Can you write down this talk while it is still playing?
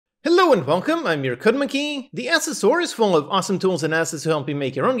Hello and welcome, I'm your Code Monkey. The Asset Store is full of awesome tools and assets to help you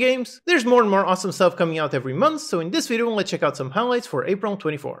make your own games. There's more and more awesome stuff coming out every month, so in this video let's check out some highlights for April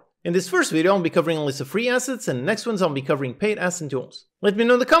 24. In this first video I'll be covering a list of free assets, and the next ones I'll be covering paid assets and tools. Let me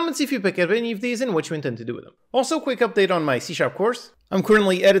know in the comments if you pick up any of these and what you intend to do with them. Also, quick update on my C# course. I'm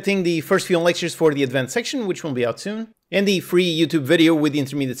currently editing the first few lectures for the advanced section, which will be out soon, and the free YouTube video with the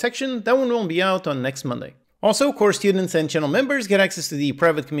intermediate section, that one will be out on next Monday. Also, course students and channel members get access to the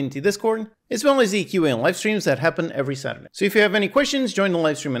private community Discord, as well as the QA and live streams that happen every Saturday. So if you have any questions, join the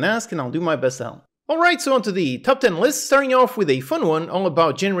live stream and ask, and I'll do my best to help. Alright, so on to the top 10 list, starting off with a fun one all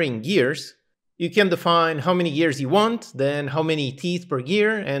about generating gears. You can define how many gears you want, then how many teeth per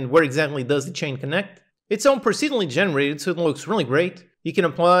gear, and where exactly does the chain connect. It's all procedurally generated, so it looks really great. You can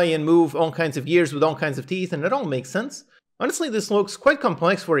apply and move all kinds of gears with all kinds of teeth, and it all makes sense. Honestly, this looks quite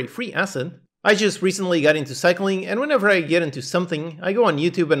complex for a free asset. I just recently got into cycling, and whenever I get into something, I go on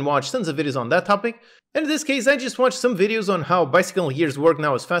YouTube and watch tons of videos on that topic, and in this case I just watched some videos on how bicycle gears work and I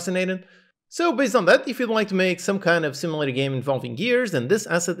was fascinated. So based on that, if you'd like to make some kind of simulator game involving gears, then this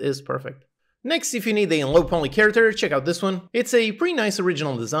asset is perfect. Next, if you need a low poly character, check out this one. It's a pretty nice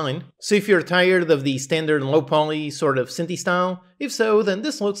original design, so if you're tired of the standard low poly sort of synthy style, if so, then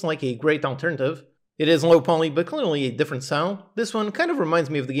this looks like a great alternative. It is low poly, but clearly a different style. This one kind of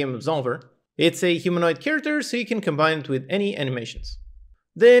reminds me of the game Absolver. It's a humanoid character, so you can combine it with any animations.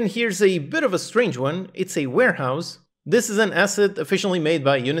 Then here's a bit of a strange one. It's a warehouse. This is an asset officially made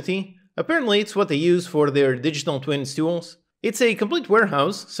by Unity. Apparently it's what they use for their digital twins tools. It's a complete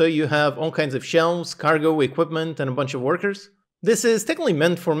warehouse, so you have all kinds of shelves, cargo, equipment, and a bunch of workers. This is technically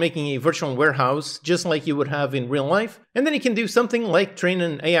meant for making a virtual warehouse, just like you would have in real life, and then you can do something like train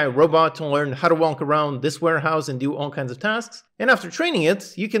an AI robot to learn how to walk around this warehouse and do all kinds of tasks, and after training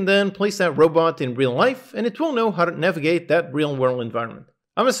it, you can then place that robot in real life, and it will know how to navigate that real-world environment.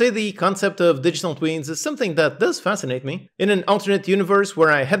 I must say the concept of digital twins is something that does fascinate me. In an alternate universe where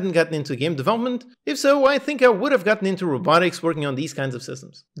I hadn't gotten into game development, if so, I think I would have gotten into robotics working on these kinds of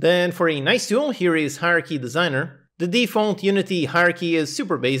systems. Then for a nice tool, here is Hierarchy Designer. The default Unity hierarchy is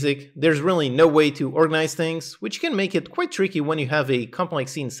super basic. There's really no way to organize things, which can make it quite tricky when you have a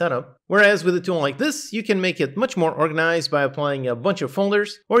complex scene setup. Whereas with a tool like this, you can make it much more organized by applying a bunch of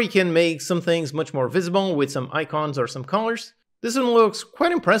folders, or you can make some things much more visible with some icons or some colors. This one looks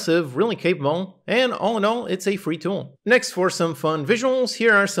quite impressive, really capable, and all in all, it's a free tool. Next, for some fun visuals,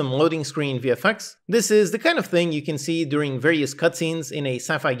 here are some loading screen VFX. This is the kind of thing you can see during various cutscenes in a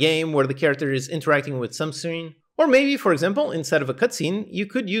sci-fi game where the character is interacting with some screen. Or maybe, for example, instead of a cutscene, you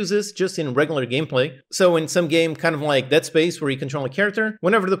could use this just in regular gameplay. So in some game, kind of like Dead Space, where you control a character,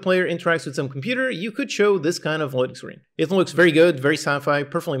 whenever the player interacts with some computer, you could show this kind of loading screen. It looks very good, very sci-fi,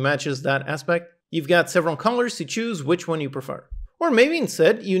 perfectly matches that aspect. You've got several colors to choose which one you prefer. Or maybe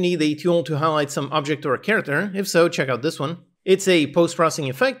instead, you need a tool to highlight some object or a character. If so, check out this one. It's a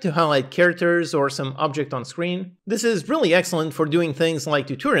post-processing effect to highlight characters or some object on screen. This is really excellent for doing things like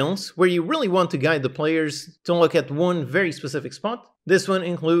tutorials, where you really want to guide the players to look at one very specific spot. This one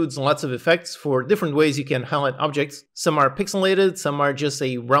includes lots of effects for different ways you can highlight objects. Some are pixelated, some are just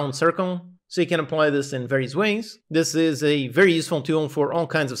a round circle, so you can apply this in various ways. This is a very useful tool for all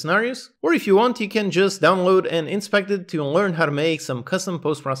kinds of scenarios, or if you want, you can just download and inspect it to learn how to make some custom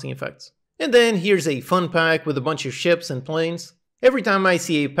post-processing effects. And then here's a fun pack with a bunch of ships and planes. Every time I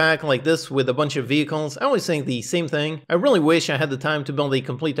see a pack like this with a bunch of vehicles, I always think the same thing. I really wish I had the time to build a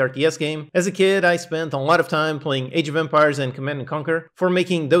complete RTS game. As a kid, I spent a lot of time playing Age of Empires and Command & Conquer. For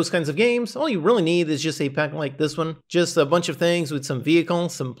making those kinds of games, all you really need is just a pack like this one. Just a bunch of things with some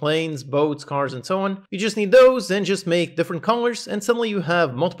vehicles, some planes, boats, cars, and so on. You just need those, then just make different colors, and suddenly you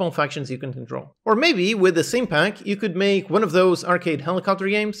have multiple factions you can control. Or maybe, with the same pack, you could make one of those arcade helicopter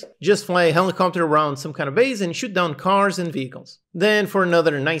games. Just fly a helicopter around some kind of base and shoot down cars and vehicles. Then for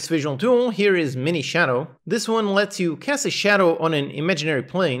another nice visual tool, here is Mini Shadow. This one lets you cast a shadow on an imaginary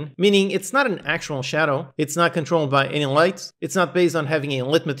plane, meaning it's not an actual shadow, it's not controlled by any lights, it's not based on having a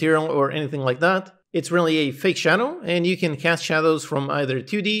lit material or anything like that. It's really a fake shadow, and you can cast shadows from either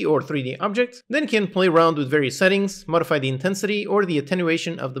 2D or 3D objects, then you can play around with various settings, modify the intensity or the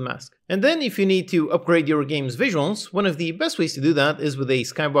attenuation of the mask. And then if you need to upgrade your game's visuals, one of the best ways to do that is with a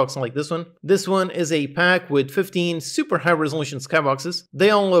skybox like this one. This one is a pack with 15 super high resolution skyboxes. They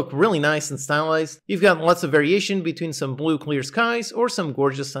all look really nice and stylized. You've got lots of variation between some blue clear skies or some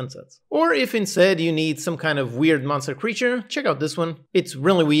gorgeous sunsets. Or if instead you need some kind of weird monster creature, check out this one. It's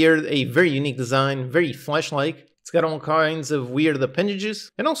really weird, a very unique design, very Flash-like. It's got all kinds of weird appendages,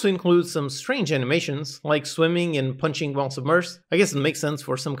 and also includes some strange animations, like swimming and punching while submersed. I guess it makes sense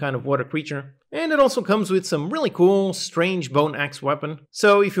for some kind of water creature. And it also comes with some really cool, strange bone axe weapon.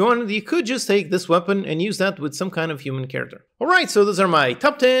 So if you wanted, you could just take this weapon and use that with some kind of human character. Alright, so those are my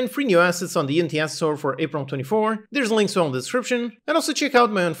top 10 free new assets on the Unity Asset Store for April 24. There's links all in the description, and also check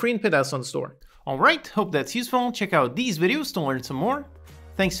out my own free and paid assets on the store. Alright, hope that's useful. Check out these videos to learn some more.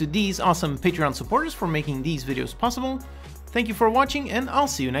 Thanks to these awesome Patreon supporters for making these videos possible. Thank you for watching, and I'll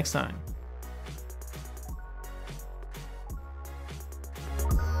see you next time.